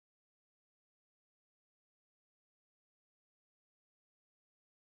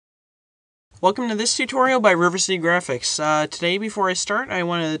Welcome to this tutorial by River City Graphics. Today, before I start, I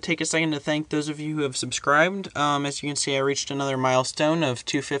want to take a second to thank those of you who have subscribed. As you can see, I reached another milestone of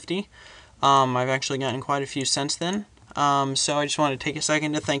 250. I've actually gotten quite a few since then, so I just want to take a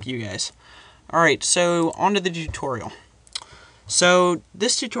second to thank you guys. Alright, so on to the tutorial. So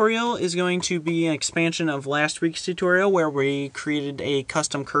this tutorial is going to be an expansion of last week's tutorial where we created a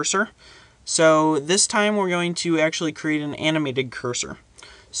custom cursor. So this time we're going to actually create an animated cursor.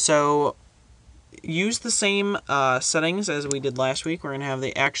 So use the same settings as we did last week. We're going to have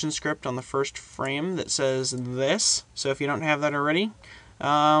the action script on the first frame that says this. So if you don't have that already,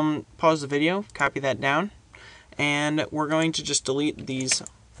 pause the video, copy that down, and we're going to just delete these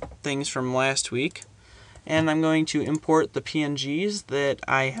things from last week. And I'm going to import the PNGs that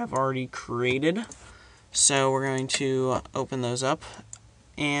I have already created. So we're going to open those up,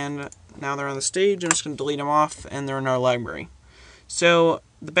 and now they're on the stage. I'm just going to delete them off, and they're in our library. So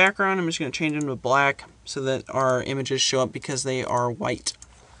the background, I'm just going to change them to black so that our images show up because they are white.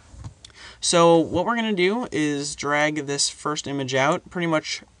 So what we're going to do is drag this first image out. Pretty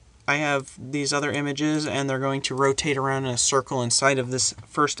much I have these other images and they're going to rotate around in a circle inside of this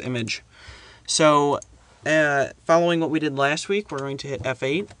first image. So following what we did last week, we're going to hit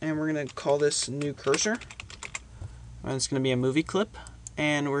F8 and we're going to call this new cursor. And it's going to be a movie clip,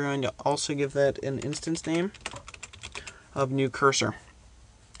 and we're going to also give that an instance name of new cursor.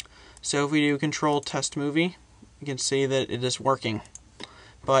 So if we do control test movie, you can see that it is working,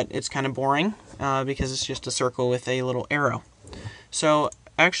 but it's kind of boring because it's just a circle with a little arrow. So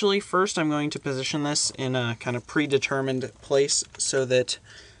actually first I'm going to position this in a kind of predetermined place so that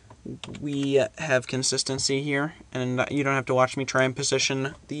we have consistency here, and you don't have to watch me try and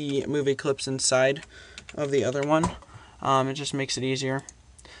position the movie clips inside of the other one. It just makes it easier.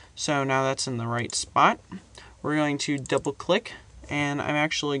 So now that's in the right spot. We're going to double click, and I'm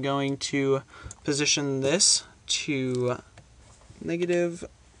actually going to position this to negative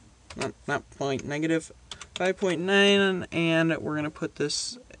 5.9, and we're going to put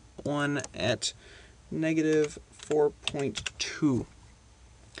this one at negative 4.2.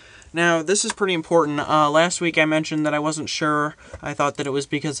 Now this is pretty important. Last week I mentioned that I wasn't sure. I thought that it was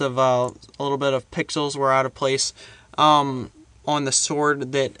because of a little bit of pixels were out of place on the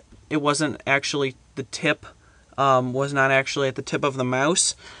sword, that it wasn't actually the tip. Was not actually at the tip of the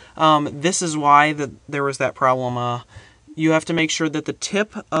mouse. This is why there was that problem. You have to make sure that the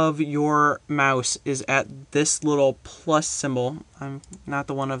tip of your mouse is at this little plus symbol. I'm not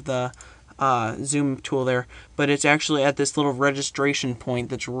the one of the zoom tool there, but it's actually at this little registration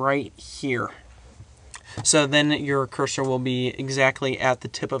point that's right here. So then your cursor will be exactly at the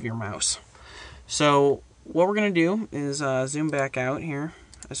tip of your mouse. So what we're going to do is zoom back out here.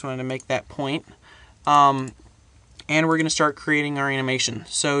 I just wanted to make that point. And we're going to start creating our animation.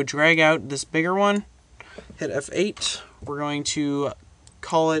 So drag out this bigger one, hit F8. We're going to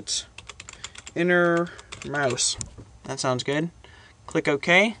call it inner mouse. That sounds good. Click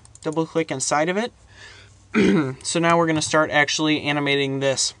OK. Double click inside of it. So now we're going to start actually animating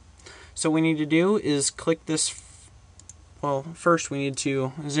this. So what we need to do is click this. Well, first we need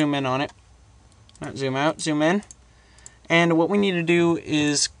to zoom in on it. Not zoom out, zoom in. And what we need to do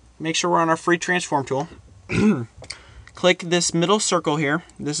is make sure we're on our free transform tool. Click this middle circle here.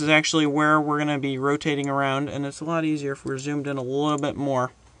 This is actually where we're going to be rotating around, and it's a lot easier if we're zoomed in a little bit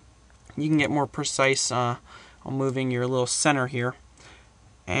more. You can get more precise on moving your little center here.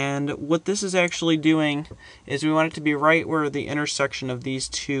 And what this is actually doing is we want it to be right where the intersection of these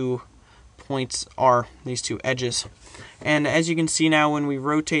two points are, these two edges. And as you can see now, when we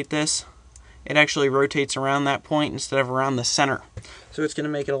rotate this, it actually rotates around that point instead of around the center. So it's going to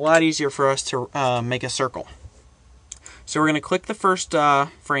make it a lot easier for us to make a circle. So we're going to click the first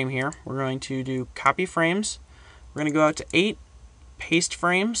frame here. We're going to do copy frames. We're going to go out to 8, paste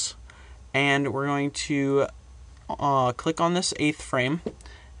frames, and we're going to click on this 8th frame.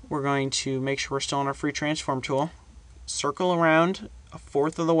 We're going to make sure we're still on our free transform tool. Circle around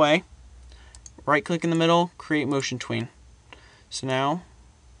 1/4 of the way. Right click in the middle, create motion tween. So now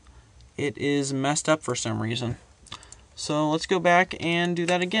it is messed up for some reason. So let's go back and do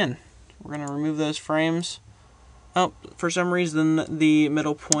that again. We're going to remove those frames. Oh, for some reason the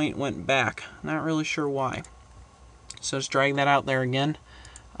middle point went back. Not really sure why. So let's drag that out there again.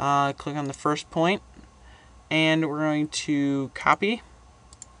 Click on the first point, and we're going to copy,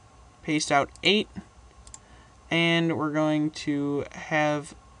 paste out 8, and we're going to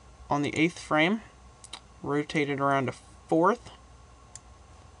have on the 8th frame rotate it around to 4th.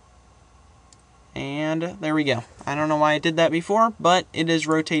 And there we go. I don't know why I did that before, but it is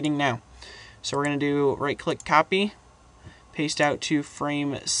rotating now. So we're going to do right click copy, paste out to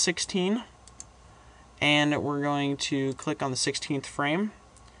frame 16, and we're going to click on the 16th frame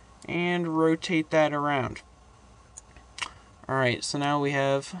and rotate that around. Alright, so now we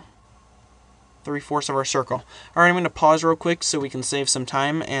have 3/4 of our circle. Alright, I'm going to pause real quick so we can save some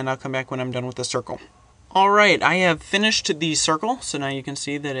time, and I'll come back when I'm done with the circle. Alright, I have finished the circle, so now you can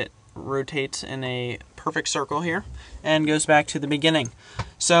see that it rotates in a perfect circle here and goes back to the beginning.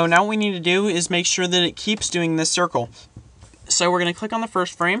 So now what we need to do is make sure that it keeps doing this circle. So we're going to click on the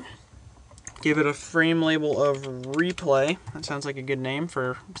first frame, give it a frame label of replay. That sounds like a good name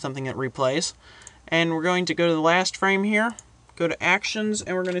for something that replays. And we're going to go to the last frame here, go to actions,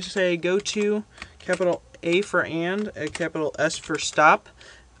 and we're going to say go to capital A for and, a capital S for stop,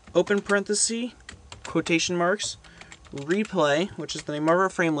 open parenthesis, quotation marks, replay, which is the name of our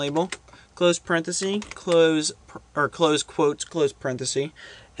frame label, close parenthesis, close quotes, close parenthesis,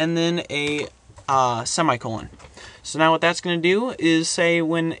 and then a semicolon. So now what that's going to do is say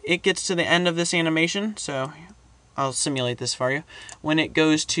when it gets to the end of this animation, so I'll simulate this for you. When it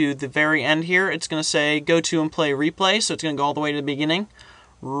goes to the very end here, it's going to say go to and play replay, so it's going to go all the way to the beginning,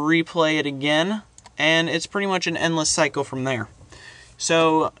 replay it again, and it's pretty much an endless cycle from there.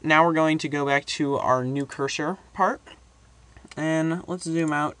 So now we're going to go back to our new cursor part, and let's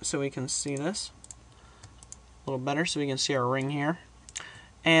zoom out so we can see this a little better, so we can see our ring here.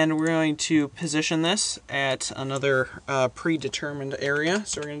 And we're going to position this at another predetermined area.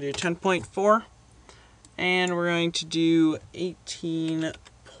 So we're going to do 10.4, and we're going to do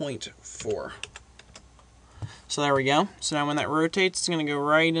 18.4. So there we go. So now when that rotates, it's going to go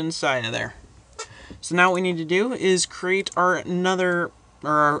right inside of there. So now what we need to do is create our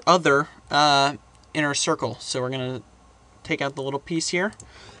other inner circle. So we're going to take out the little piece here,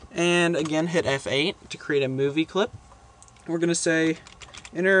 and again hit F8 to create a movie clip. We're going to say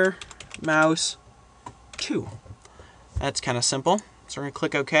inner mouse 2. That's kind of simple. So we're going to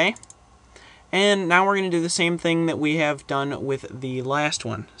click OK. And now we're going to do the same thing that we have done with the last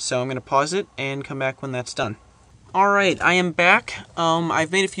one. So I'm going to pause it and come back when that's done. Alright, I am back.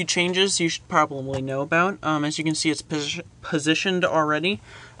 I've made a few changes you should probably know about. As you can see, it's positioned already.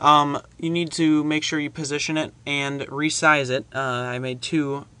 You need to make sure you position it and resize it. I made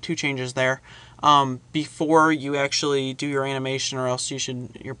two changes there. Before you actually do your animation, or else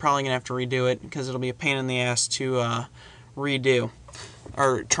you're probably gonna have to redo it because it'll be a pain in the ass to redo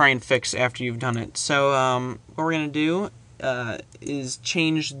or try and fix after you've done it. So what we're gonna do is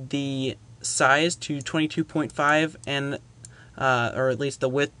change the size to 22.5 and or at least the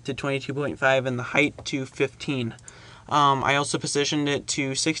width to 22.5 and the height to 15. I also positioned it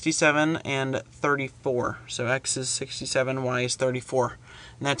to 67 and 34. So X is 67, Y is 34.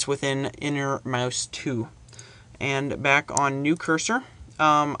 And that's within inner mouse 2. And back on new cursor,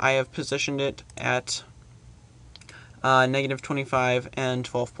 I have positioned it at -25 and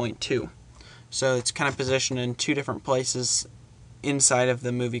 12.2. So it's kind of positioned in two different places inside of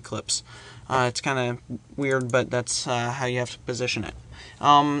the movie clips. It's kind of weird, but that's how you have to position it.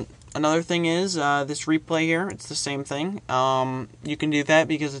 Another thing is this replay here, it's the same thing. You can do that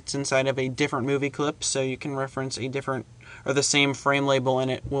because it's inside of a different movie clip, so you can reference a different or the same frame label and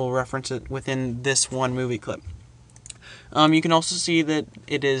it will reference it within this one movie clip. You can also see that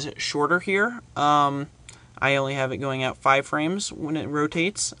it is shorter here. I only have it going out 5 frames when it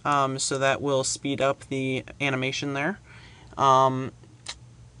rotates, so that will speed up the animation there. I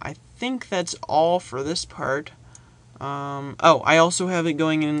think that's all for this part. Oh, I also have it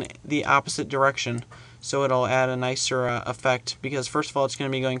going in the opposite direction, so it'll add a nicer effect, because first of all, it's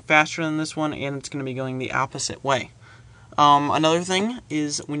going to be going faster than this one, and it's going to be going the opposite way. Another thing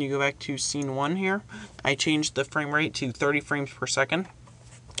is when you go back to scene 1 here, I changed the frame rate to 30 frames per second.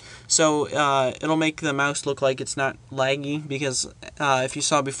 So it'll make the mouse look like it's not laggy, because if you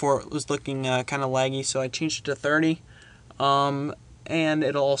saw before, it was looking kind of laggy, so I changed it to 30. And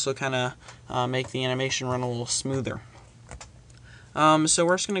it'll also kind of make the animation run a little smoother. So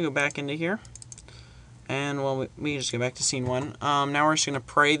we're just going to go back into here, and well, we just go back to scene 1. Now we're just going to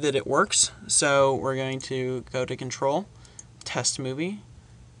pray that it works. So we're going to go to Control, Test Movie,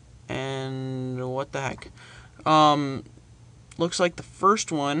 and what the heck? Looks like the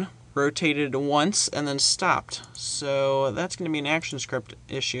first one rotated once and then stopped. So that's going to be an action script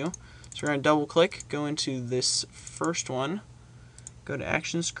issue. So we're going to double click, go into this first one, go to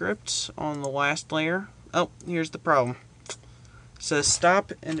action script on the last layer. Oh, here's the problem. It says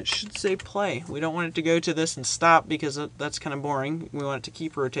stop and it should say play. We don't want it to go to this and stop because that's kind of boring. We want it to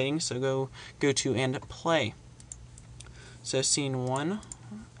keep rotating, so go to and play. So scene 1,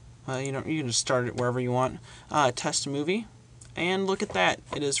 you can just start it wherever you want. Test movie, and look at that.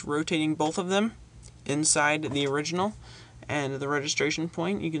 It is rotating both of them inside the original, And the registration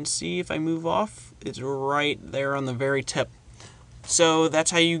point, you can see if I move off, it's right there on the very tip. So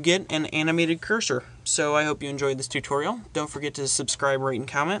that's how you get an animated cursor. So I hope you enjoyed this tutorial. Don't forget to subscribe, rate, and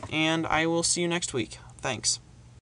comment, and I will see you next week. Thanks.